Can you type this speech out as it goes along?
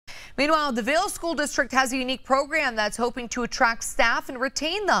Meanwhile, the Vail School District has a unique program that's hoping to attract staff and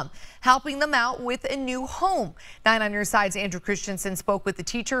retain them, helping them out with a new home. 9 on Your Side's Andrew Christensen spoke with the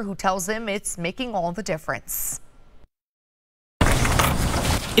teacher who tells him it's making all the difference.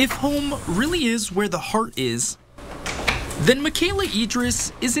 If home really is where the heart is, then Michaela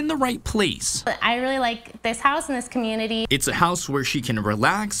Idris is in the right place. I really like this house and this community. It's a house where she can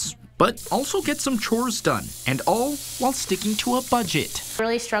relax, but also get some chores done, and all while sticking to a budget. I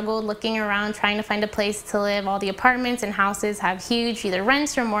really struggled looking around trying to find a place to live. All the apartments and houses have huge either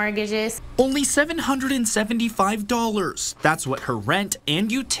rents or mortgages. Only $775. That's what her rent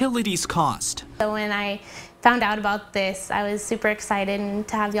and utilities cost. So when I found out about this, I was super excited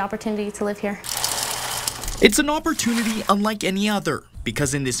to have the opportunity to live here. It's an opportunity unlike any other,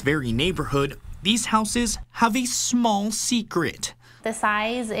 because in this very neighborhood, these houses have a small secret. The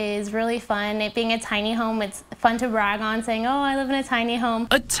size is really fun. It being a tiny home, it's fun to brag on, saying, oh, I live in a tiny home.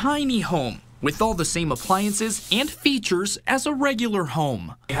 A tiny home with all the same appliances and features as a regular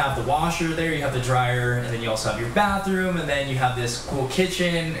home. You have the washer there, you have the dryer, and then you also have your bathroom, and then you have this cool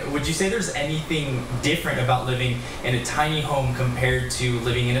kitchen. Would you say there's anything different about living in a tiny home compared to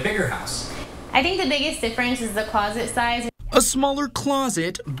living in a bigger house? I think the biggest difference is the closet size. A smaller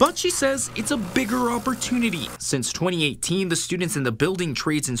closet, but she says it's a bigger opportunity. Since 2018, the students in the building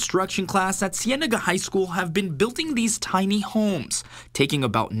trades instruction class at Cienega High School have been building these tiny homes, taking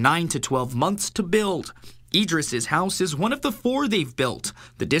about 9 to 12 months to build. Idris's house is one of the 4 they've built,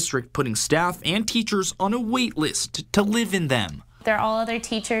 the district putting staff and teachers on a wait list to live in them. There are all other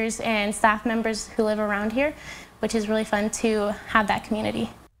teachers and staff members who live around here, which is really fun to have that community.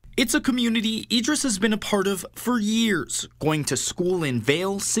 It's a community Idris has been a part of for years, going to school in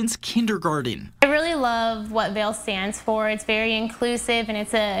Vail since kindergarten. I really love what Vail stands for. It's very inclusive and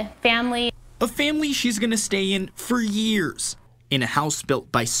it's a family. A family she's going to stay in for years, in a house built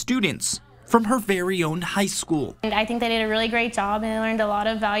by students from her very own high school. And I think they did a really great job and they learned a lot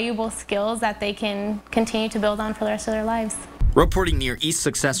of valuable skills that they can continue to build on for the rest of their lives. Reporting near East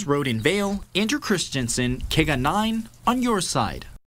Success Road in Vail, Andrew Christensen, KGA 9 on Your Side.